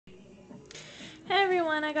Hey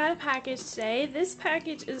everyone, I got a package today. This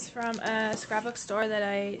package is from a scrapbook store that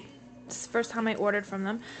it's the first time I ordered from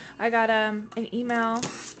them. I got an email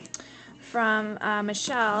from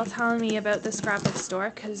Michelle telling me about the scrapbook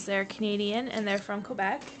store because they're Canadian and they're from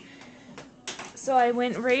Quebec. So I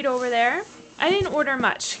went right over there. I didn't order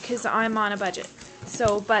much because I'm on a budget.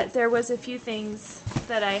 But there was a few things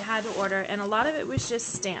that I had to order, and a lot of it was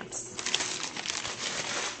just stamps.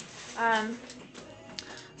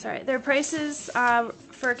 Sorry, their prices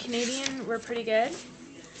for Canadian were pretty good.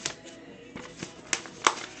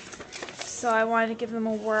 So I wanted to give them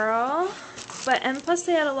a whirl. And plus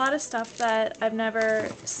they had a lot of stuff that I've never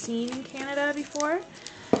seen in Canada before.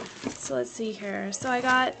 So let's see here. So I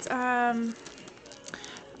got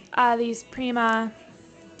these Prima.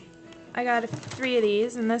 I got 3 of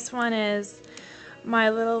these, and this one is my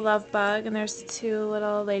little love bug, and there's 2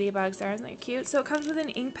 little ladybugs there. Isn't that cute? So it comes with an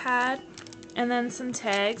ink pad and then some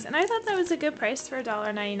tags, and I thought that was a good price for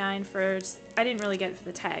 $1.99 for, I didn't really get it for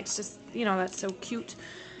the tags, just, you know, that's so cute.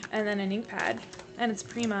 And then an ink pad, and it's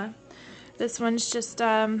Prima. This one's just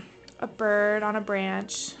a bird on a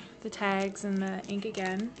branch, the tags and the ink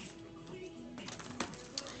again.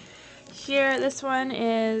 Here, this one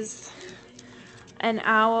is an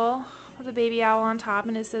owl with a baby owl on top,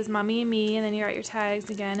 and it says Mommy and Me, and then you got your tags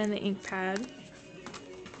again and the ink pad.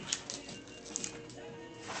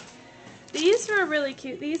 These were really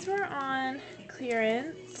cute. These were on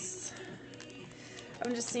clearance.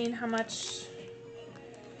 I'm just seeing how much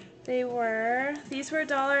they were. These were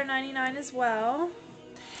 $1.99 as well.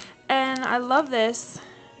 And I love this,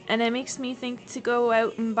 and it makes me think to go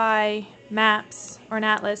out and buy maps or an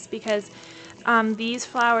atlas, because these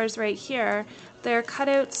flowers right here, they're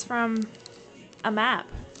cutouts from a map.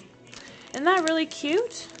 Isn't that really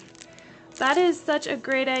cute? That is such a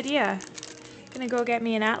great idea. Gonna go get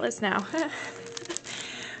me an atlas now.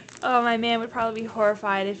 Oh, my man would probably be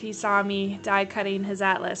horrified if he saw me die cutting his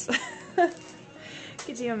atlas.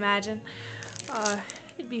 Could you imagine?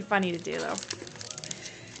 It'd be funny to do though.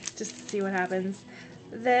 Just to see what happens.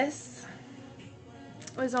 This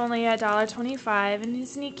was only $1.25, and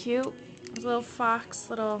isn't he cute? Little fox,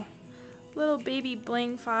 little baby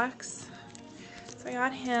bling fox. So I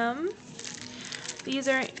got him. These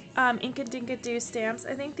are Inka Dinka Doo stamps.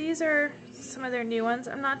 I think these are some of their new ones.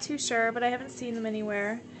 I'm not too sure, but I haven't seen them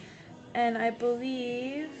anywhere. And I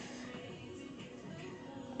believe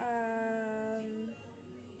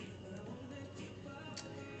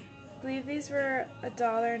these were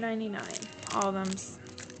 $1.99. All of them.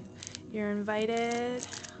 You're invited.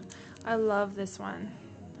 I love this one.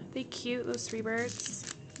 Aren't they cute, those 3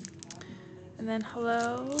 birds? And then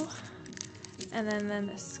hello. And then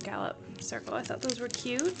the scallop circle. I thought those were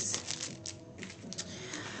cute.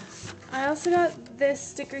 I also got this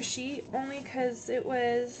sticker sheet only because it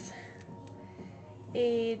was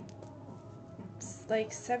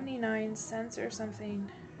like 79 cents or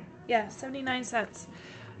something. Yeah, 79 cents.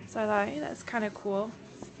 So I thought, hey, that's kind of cool.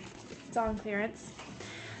 It's on clearance.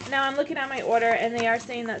 Now I'm looking at my order, and they are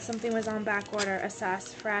saying that something was on back order, a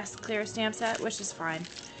Sassafras clear stamp set, which is fine.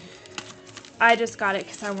 I just got it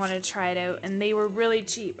because I wanted to try it out, and they were really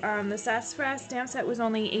cheap. The Sassafras stamp set was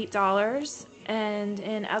only $8, and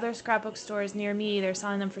in other scrapbook stores near me, they're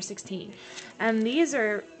selling them for $16. And these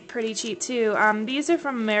are pretty cheap too. These are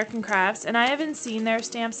from American Crafts, and I haven't seen their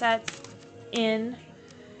stamp sets in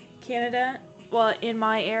Canada. Well, in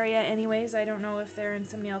my area anyways. I don't know if they're in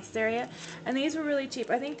somebody else's area. And these were really cheap.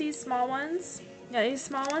 I think these small ones, yeah, these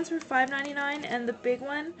small ones were $5.99, and the big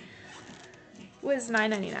one was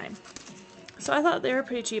 $9.99. So I thought they were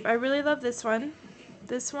pretty cheap. I really love this one.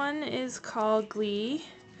 This one is called Glee.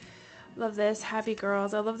 Love this. Happy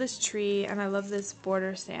Girls. I love this tree, and I love this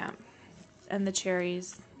border stamp. And the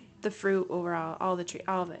cherries. The fruit overall. All the tree.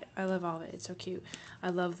 All of it. I love all of it. It's so cute. I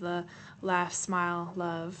love the laugh, smile,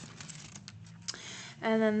 love.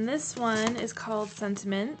 And then this one is called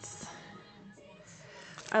Sentiments.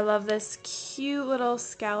 I love this cute little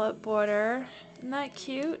scallop border. Isn't that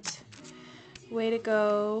cute? Way to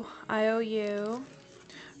go, IOU.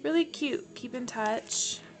 Really cute. Keep in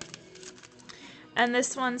touch. And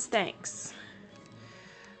this one's thanks.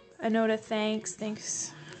 A note of thanks.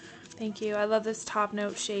 Thanks. Thank you. I love this top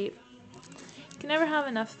note shape. You can never have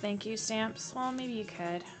enough thank you stamps. Well, maybe you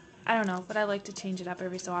could. I don't know, but I like to change it up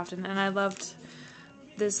every so often. And I loved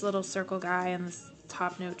this little circle guy and this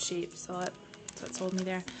top note shape, so that's what sold me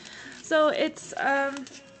there. So it's I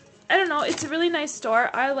don't know, it's a really nice store.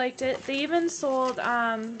 I liked it. They even sold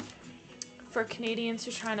for Canadians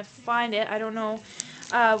who are trying to find it, I don't know,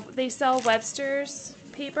 they sell Webster's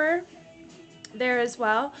paper there as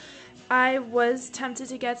well. I was tempted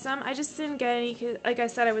to get some. I just didn't get any 'cause, like I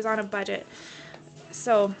said, I was on a budget.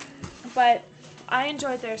 So, but I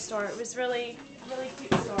enjoyed their store. It was really, really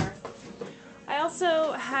cute store.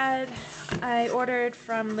 I ordered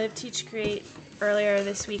from Live Teach Create earlier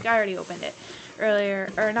this week. I already opened it earlier,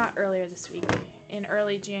 or not earlier this week, in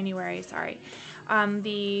early January, sorry.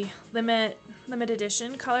 The limited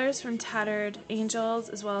edition colors from Tattered Angels,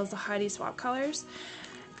 as well as the Heidi Swap colors.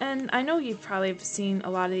 And I know you've probably seen a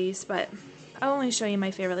lot of these, but I'll only show you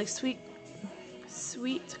my favorite, like sweet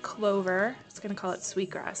clover. I was gonna call it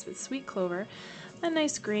sweetgrass, but sweet clover. A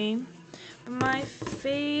nice green. My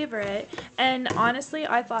favorite, and honestly,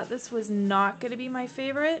 I thought this was not gonna be my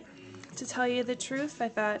favorite, to tell you the truth. I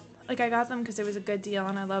thought, like, I got them because it was a good deal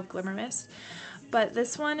and I love Glimmer Mist. But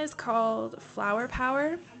this one is called Flower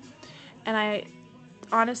Power, and I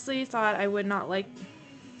honestly thought I would not like,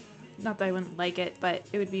 not that I wouldn't like it, but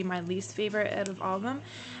it would be my least favorite out of all of them.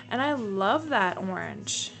 And I love that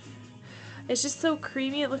orange. It's just so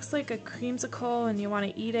creamy. It looks like a creamsicle and you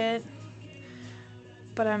want to eat it.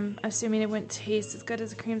 But I'm assuming it wouldn't taste as good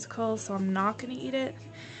as a creamsicle, so I'm not going to eat it.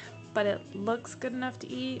 But it looks good enough to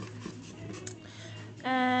eat.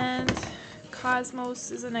 And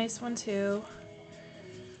Cosmos is a nice one too.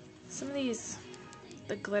 Some of these,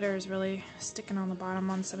 the glitter is really sticking on the bottom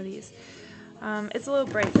on some of these. It's a little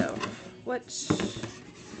bright though.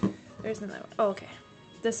 There's another one. Oh, okay.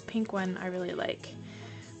 This pink one I really like.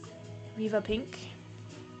 Viva Pink.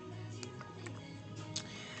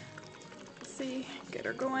 Let's see, get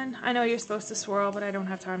her going. I know you're supposed to swirl, but I don't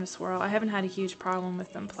have time to swirl. I haven't had a huge problem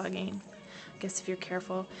with them plugging. I guess if you're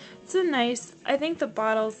careful. It's a nice, I think the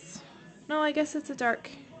bottles, no, I guess it's a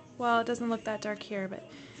dark, well, it doesn't look that dark here, but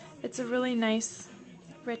it's a really nice,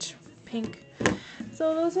 rich pink.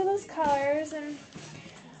 So those are those colors, and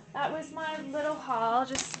that was my little haul,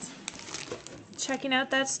 just checking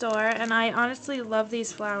out that store. And I honestly love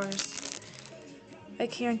these flowers. I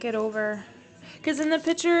can't get over, because in the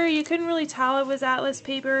picture you couldn't really tell it was Atlas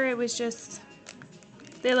paper. It was just,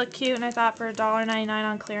 they look cute, and I thought for $1.99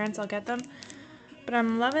 on clearance I'll get them. But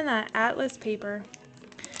I'm loving that Atlas paper.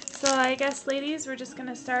 So I guess, ladies, we're just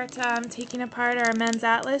gonna start taking apart our men's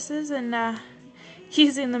atlases and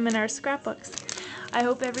using them in our scrapbooks. I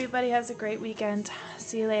hope everybody has a great weekend.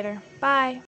 See you later. Bye.